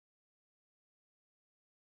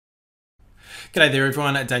G'day there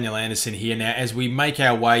everyone, Daniel Anderson here. Now as we make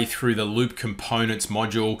our way through the loop components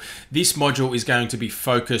module, this module is going to be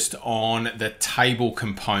focused on the table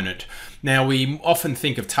component. Now we often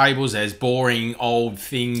think of tables as boring old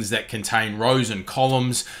things that contain rows and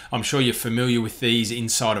columns. I'm sure you're familiar with these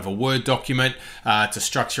inside of a Word document to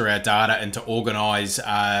structure our data and to organize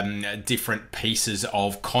different pieces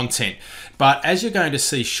of content. But as you're going to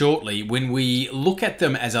see shortly, when we look at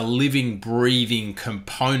them as a living, breathing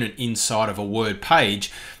component inside of a Word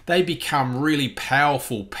page, they become really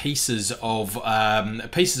powerful pieces of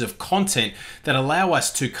content that allow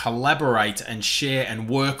us to collaborate and share and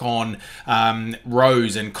work on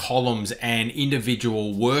rows and columns and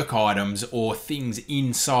individual work items or things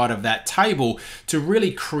inside of that table to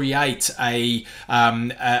really create a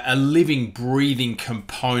living, breathing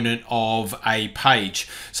component of a page.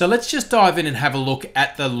 So let's just dive in and have a look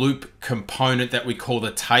at the loop component that we call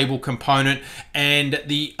the table component. And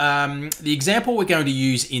the example we're going to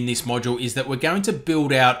use in this module is that we're going to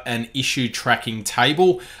build out an issue tracking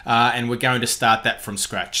table and we're going to start that from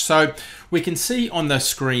scratch. So we can see on the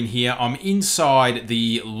screen here, I'm inside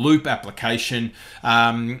the loop application.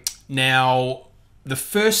 Now, the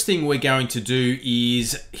first thing we're going to do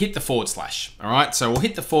is hit the /. All right, so we'll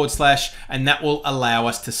hit the / and that will allow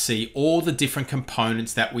us to see all the different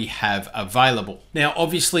components that we have available. Now,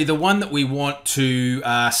 obviously the one that we want to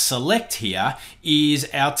select here is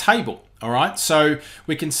our table. All right, so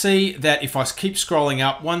we can see that if I keep scrolling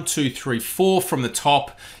up, 1, 2, 3, 4 from the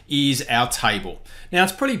top is our table. Now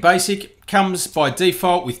it's pretty basic, comes by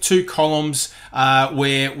default with 2 columns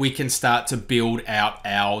where we can start to build out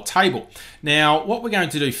our table. Now what we're going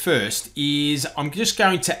to do first is I'm just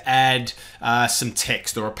going to add some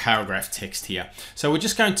text or a paragraph text here. So we're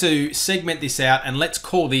just going to segment this out and let's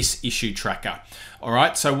call this issue tracker. All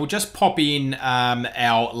right, so we'll just pop in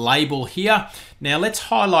our label here. Now let's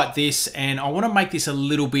highlight this and I want to make this a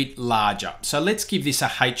little bit larger. So let's give this a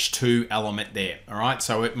H2 element there. All right,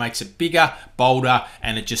 so it makes it bigger, bolder,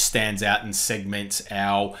 and it just stands out and segments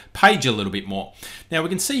our page a little bit more. Now we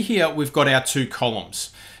can see here we've got our 2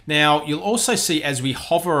 columns. Now you'll also see as we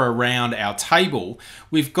hover around our table,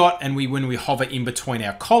 we've got, and when we hover in between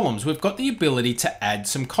our columns, we've got the ability to add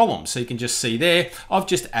some columns. So you can just see there, I've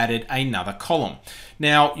just added another column.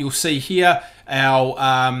 Now you'll see here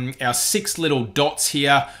our 6 little dots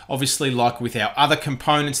here. Obviously, like with our other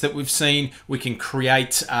components that we've seen, we can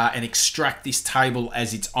create and extract this table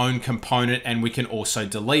as its own component, and we can also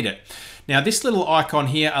delete it. Now this little icon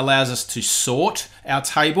here allows us to sort our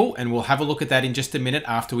table, and we'll have a look at that in just a minute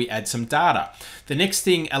after we add some data. The next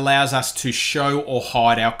thing allows us to show or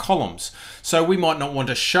hide our columns. So we might not want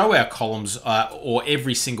to show our columns or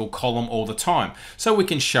every single column all the time. So we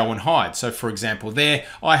can show and hide. So for example there,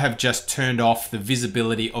 I have just turned off the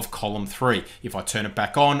visibility of column 3. If I turn it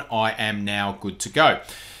back on, I am now good to go.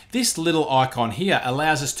 This little icon here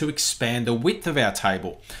allows us to expand the width of our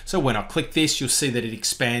table. So when I click this, you'll see that it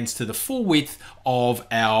expands to the full width of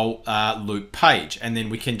our loop page, and then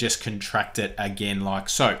we can just contract it again like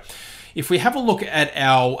so. If we have a look at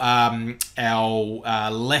our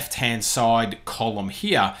left-hand side column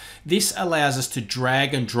here, this allows us to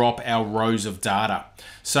drag and drop our rows of data.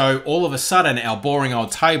 So all of a sudden, our boring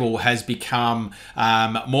old table has become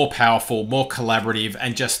more powerful, more collaborative,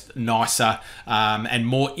 and just nicer and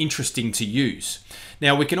more interesting to use.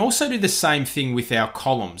 Now we can also do the same thing with our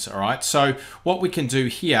columns, all right? So what we can do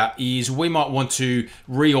here is we might want to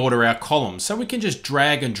reorder our columns. So we can just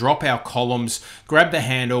drag and drop our columns, grab the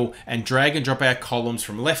handle and drag and drop our columns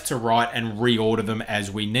from left to right and reorder them as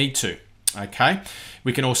we need to. Okay,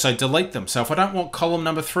 we can also delete them. So if I don't want column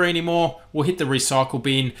number 3 anymore, we'll hit the recycle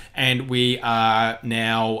bin and we are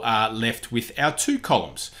now left with our 2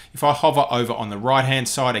 columns. If I hover over on the right hand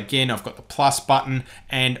side, again, I've got the plus button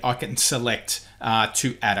and I can select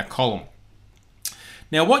to add a column.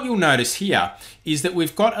 Now what you'll notice here is that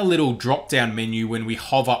we've got a little drop down menu when we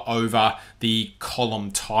hover over the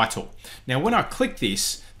column title. Now when I click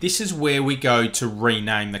this, this is where we go to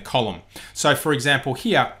rename the column. So for example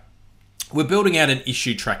here, we're building out an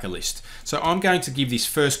issue tracker list. So I'm going to give this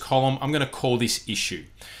first column, I'm going to call this issue.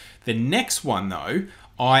 The next one though,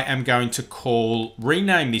 I am going to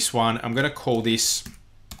rename this one, I'm going to call this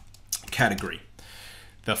category.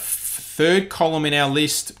 The third column in our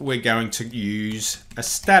list, we're going to use a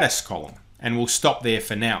status column, and we'll stop there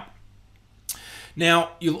for now.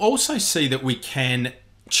 Now, you'll also see that we can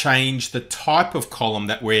change the type of column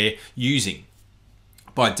that we're using.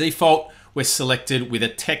 By default, we're selected with a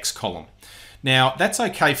text column. Now that's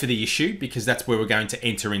okay for the issue because that's where we're going to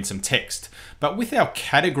enter in some text. But with our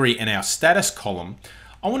category and our status column,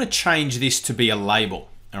 I want to change this to be a label.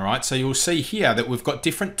 All right, so you'll see here that we've got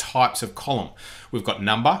different types of column. We've got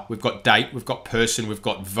number, we've got date, we've got person, we've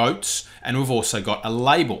got votes, and we've also got a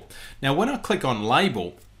label. Now, when I click on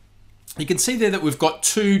label, you can see there that we've got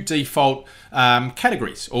two default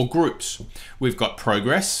categories or groups. We've got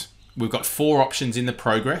progress, we've got 4 options in the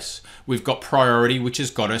progress, we've got priority, which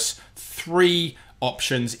has got us 3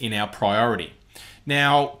 options in our priority.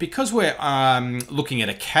 Now, because we're looking at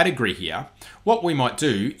a category here, what we might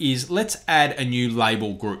do is let's add a new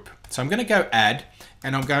label group. So I'm going to go add,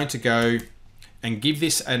 and I'm going to go and give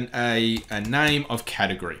this a name of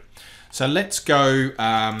category. So let's go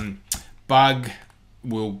bug,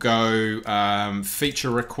 we'll go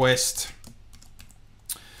feature request,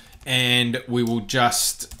 and we will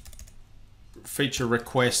just feature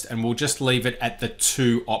request, and we'll just leave it at the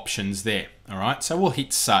 2 options there. All right, so we'll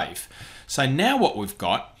hit save. So now what we've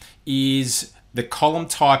got is the column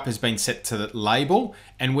type has been set to the label,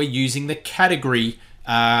 and we're using the category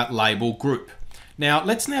label group. Now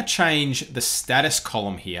let's now change the status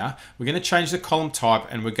column here. We're going to change the column type,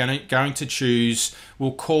 and we're going to choose,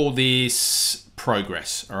 we'll call this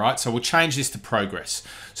progress. All right, so we'll change this to progress.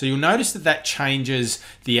 So you'll notice that that changes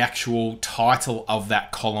the actual title of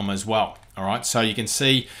that column as well. All right, so you can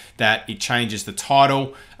see that it changes the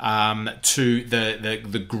title to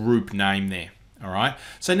the group name there. All right,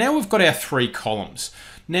 so now we've got our 3 columns.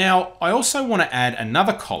 Now I also want to add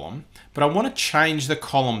another column, but I want to change the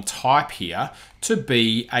column type here to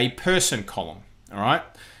be a person column. All right,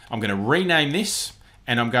 I'm going to rename this,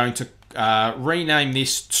 and I'm going to rename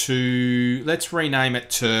this to, let's rename it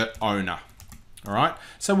to owner. All right,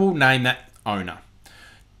 so we'll name that owner.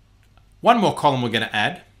 One more column we're going to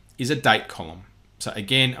add is a date column. So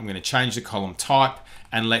again, I'm going to change the column type,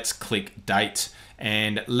 and let's click date,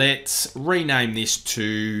 and let's rename this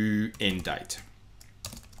to end date.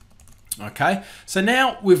 Okay, so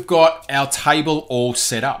now we've got our table all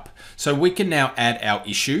set up. So we can now add our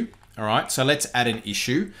issue. All right, so let's add an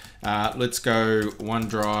issue. Let's go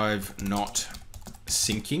OneDrive not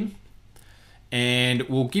syncing. And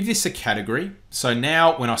we'll give this a category. So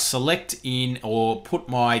now when I select in or put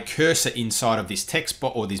my cursor inside of this text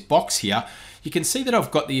box or this box here, you can see that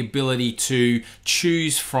I've got the ability to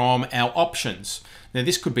choose from our options. Now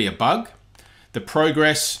this could be a bug, the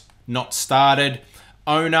progress, not started,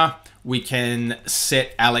 owner, we can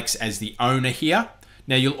set Alex as the owner here.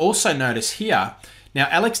 Now you'll also notice here, now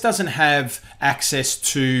Alex doesn't have access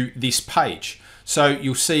to this page. So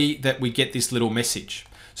you'll see that we get this little message.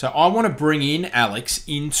 So I want to bring in Alex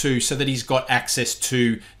so that he's got access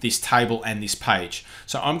to this table and this page.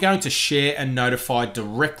 So I'm going to share and notify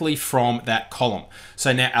directly from that column.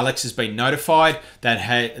 So now Alex has been notified that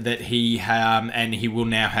he will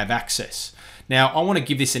now have access. Now I want to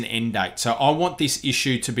give this an end date. So I want this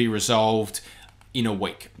issue to be resolved in a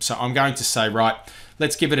week. So I'm going to say, right,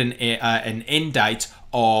 let's give it an end date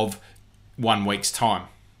of 1 week's time.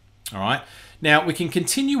 All right. Now we can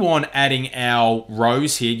continue on adding our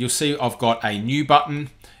rows here. You'll see I've got a new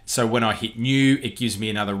button. So when I hit new, it gives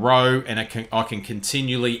me another row, and I can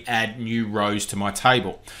continually add new rows to my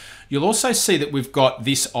table. You'll also see that we've got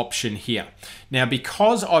this option here. Now,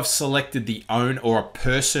 because I've selected the own or a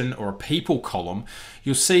person or a people column,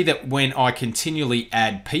 you'll see that when I continually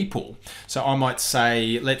add people, so I might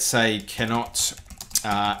say, let's say cannot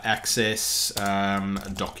access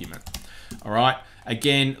a document. All right.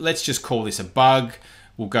 Again, let's just call this a bug.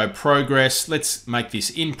 We'll go progress. Let's make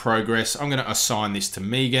this in progress. I'm going to assign this to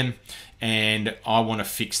Megan, and I want to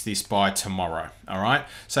fix this by tomorrow. All right.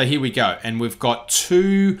 So here we go. And we've got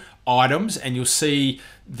 2 items, and you'll see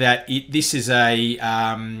that this is a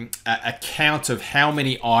count of how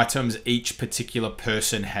many items each particular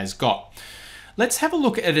person has got. Let's have a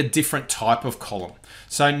look at a different type of column.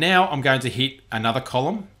 So now I'm going to hit another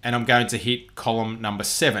column, and I'm going to hit column number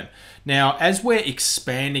 7. Now, as we're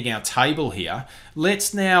expanding our table here,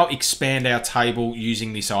 let's now expand our table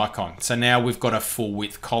using this icon. So now we've got a full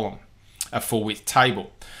width column, a full width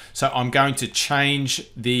table. So I'm going to change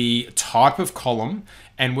the type of column,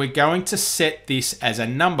 and we're going to set this as a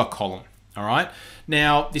number column. All right.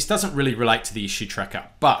 Now, this doesn't really relate to the issue tracker,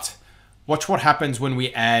 but watch what happens when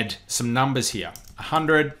we add some numbers here.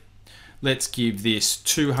 100. Let's give this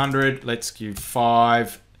 200. Let's give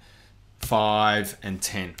 5, 5, and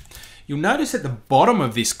 10. You'll notice at the bottom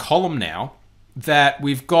of this column now that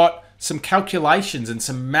we've got some calculations and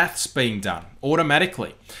some maths being done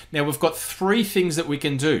automatically. Now we've got 3 things that we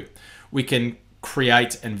can do. We can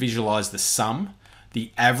create and visualize the sum,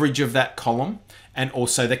 the average of that column, and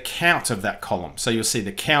also the count of that column. So you'll see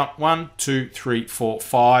the count 1, 2, 3, 4,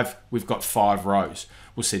 5. We've got 5 rows.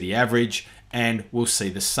 We'll see the average, and we'll see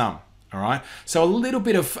the sum. All right, so a little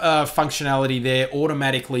bit of functionality there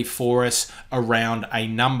automatically for us around a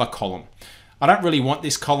number column. I don't really want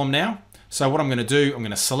this column now. So what I'm going to do, I'm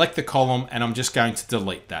going to select the column and I'm just going to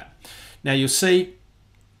delete that. Now you'll see,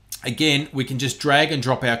 again, we can just drag and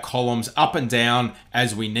drop our columns up and down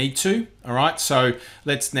as we need to. All right, so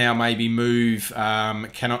let's now maybe move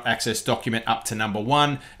cannot access document up to number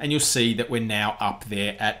 1, and you'll see that we're now up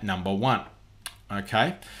there at number 1.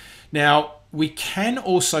 Okay, now we can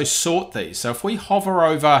also sort these. So if we hover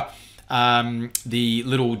over the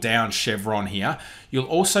little down chevron here, you'll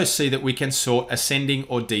also see that we can sort ascending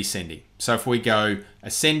or descending. So if we go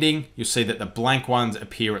ascending, you'll see that the blank ones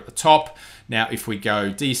appear at the top. Now, if we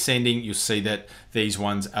go descending, you'll see that these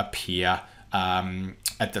ones appear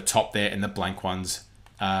at the top there and the blank ones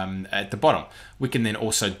at the bottom. We can then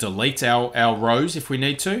also delete our rows if we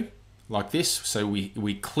need to, like this. So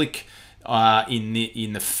we click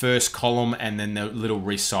in the first column, and then the little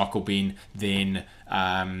recycle bin then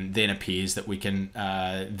appears that we can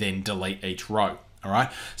then delete each row. All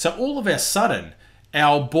right. So all of a sudden,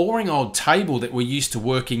 our boring old table that we're used to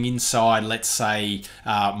working inside, let's say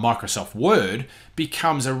Microsoft Word,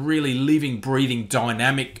 becomes a really living, breathing,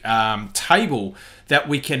 dynamic table that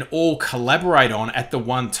we can all collaborate on at the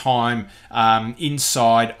one time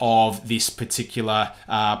inside of this particular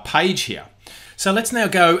page here. So let's now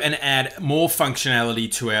go and add more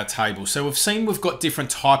functionality to our table. So we've seen we've got different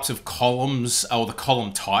types of columns, or the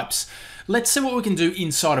column types. Let's see what we can do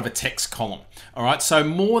inside of a text column. All right, so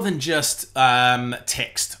more than just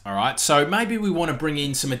text. All right, so maybe we want to bring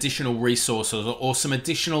in some additional resources or some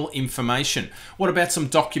additional information. What about some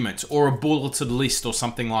documents or a bulleted list or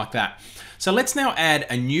something like that? So let's now add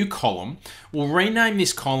a new column. We'll rename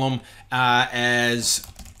this column as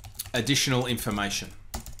additional information.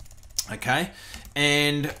 Okay,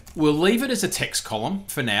 and we'll leave it as a text column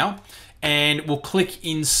for now, and we'll click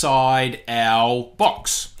inside our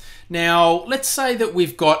box. Now, let's say that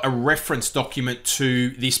we've got a reference document to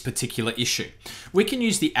this particular issue. We can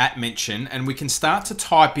use the @ mention, and we can start to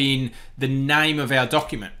type in the name of our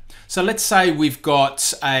document. So let's say we've got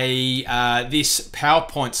this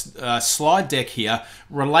PowerPoint slide deck here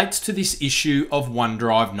relates to this issue of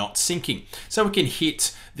OneDrive not syncing. So we can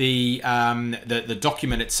hit the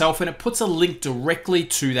document itself, and it puts a link directly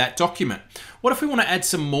to that document. What if we want to add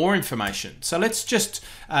some more information? So let's just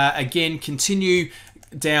again continue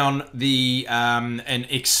down the and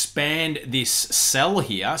expand this cell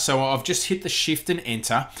here. So I've just hit the Shift and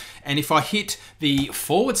Enter, and if I hit the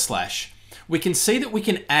 /, we can see that we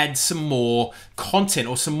can add some more content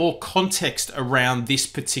or some more context around this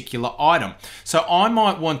particular item. So I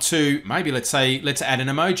might want to, maybe let's add an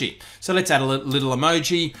emoji. So let's add a little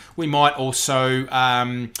emoji. We might also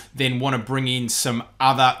then want to bring in some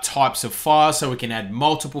other types of files, so we can add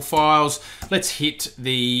multiple files. Let's hit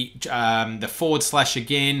the /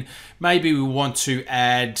 again. Maybe we want to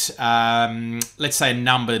add, let's say, a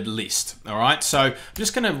numbered list. All right, so I'm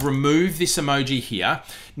just going to remove this emoji here.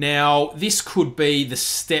 Now, this could be the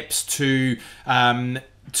steps to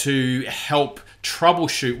help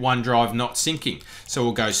troubleshoot OneDrive not syncing. So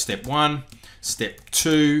we'll go step 1, step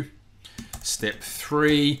 2, step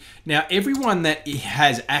 3. Now, everyone that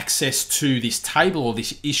has access to this table or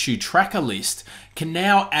this issue tracker list can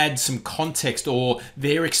now add some context or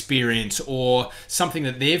their experience or something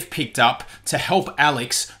that they've picked up to help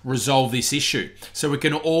Alex resolve this issue. So we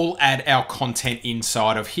can all add our content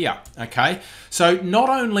inside of here, okay? So not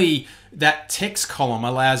only that text column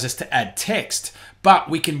allows us to add text, but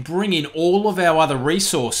we can bring in all of our other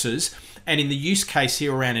resources. And in the use case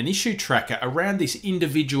here around an issue tracker, around this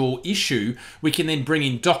individual issue, we can then bring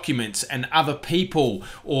in documents and other people,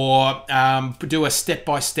 or do a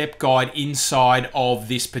step-by-step guide inside of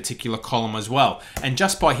this particular column as well. And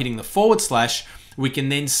just by hitting the /, we can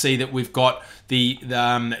then see that we've got the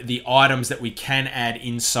items that we can add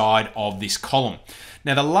inside of this column.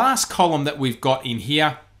 Now, the last column that we've got in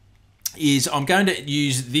here is I'm going to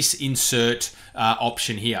use this insert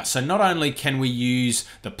option here. So not only can we use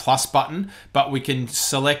the plus button, but we can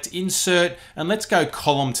select insert, and let's go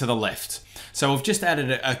column to the left. So we've just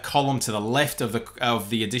added a column to the left of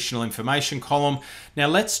the additional information column. Now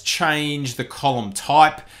let's change the column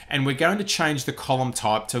type, and we're going to change the column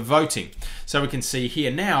type to voting. So we can see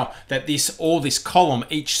here now that this column,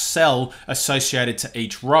 each cell associated to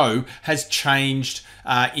each row, has changed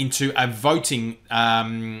into a voting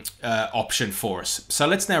option for us. So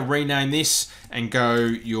let's now rename this and go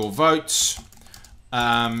your votes.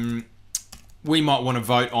 We might want to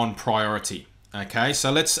vote on priority. Okay,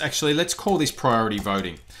 so let's call this priority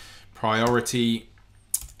voting. Priority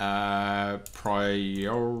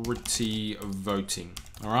voting.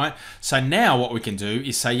 All right, so now what we can do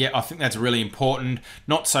is say, yeah, I think that's really important,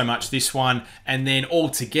 not so much this one, and then all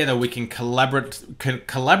together we can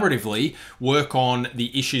collaboratively work on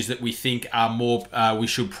the issues that we think are more, we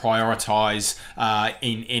should prioritize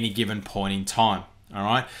in any given point in time. All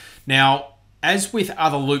right, now as with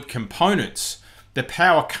other loop components, the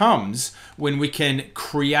power comes when we can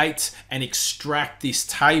create and extract this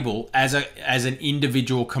table as an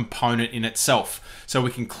individual component in itself. So we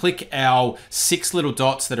can click our 6 little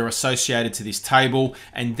dots that are associated to this table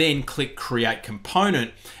and then click create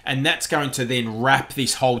component, and that's going to then wrap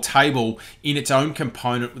this whole table in its own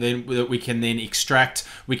component that we can then extract.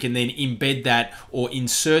 We can then embed that or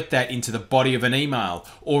insert that into the body of an email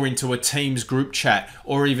or into a Teams group chat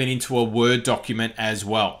or even into a Word document as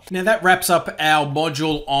well. Now that wraps up our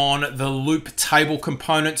module on the loop table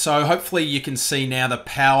component. So hopefully you can see now the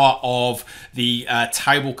power of the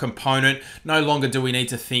table component. No longer do we need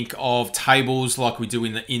to think of tables like we do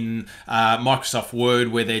in Microsoft Word,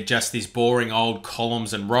 where they're just these boring old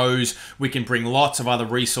columns and rows. We can bring lots of other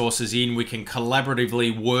resources in. We can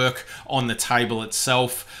collaboratively work on the table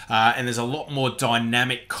itself, and there's a lot more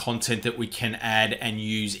dynamic content that we can add and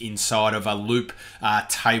use inside of a loop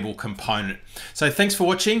table component. So thanks for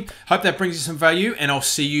watching. Hope that brings you some value, and I'll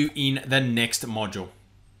see you in the next module.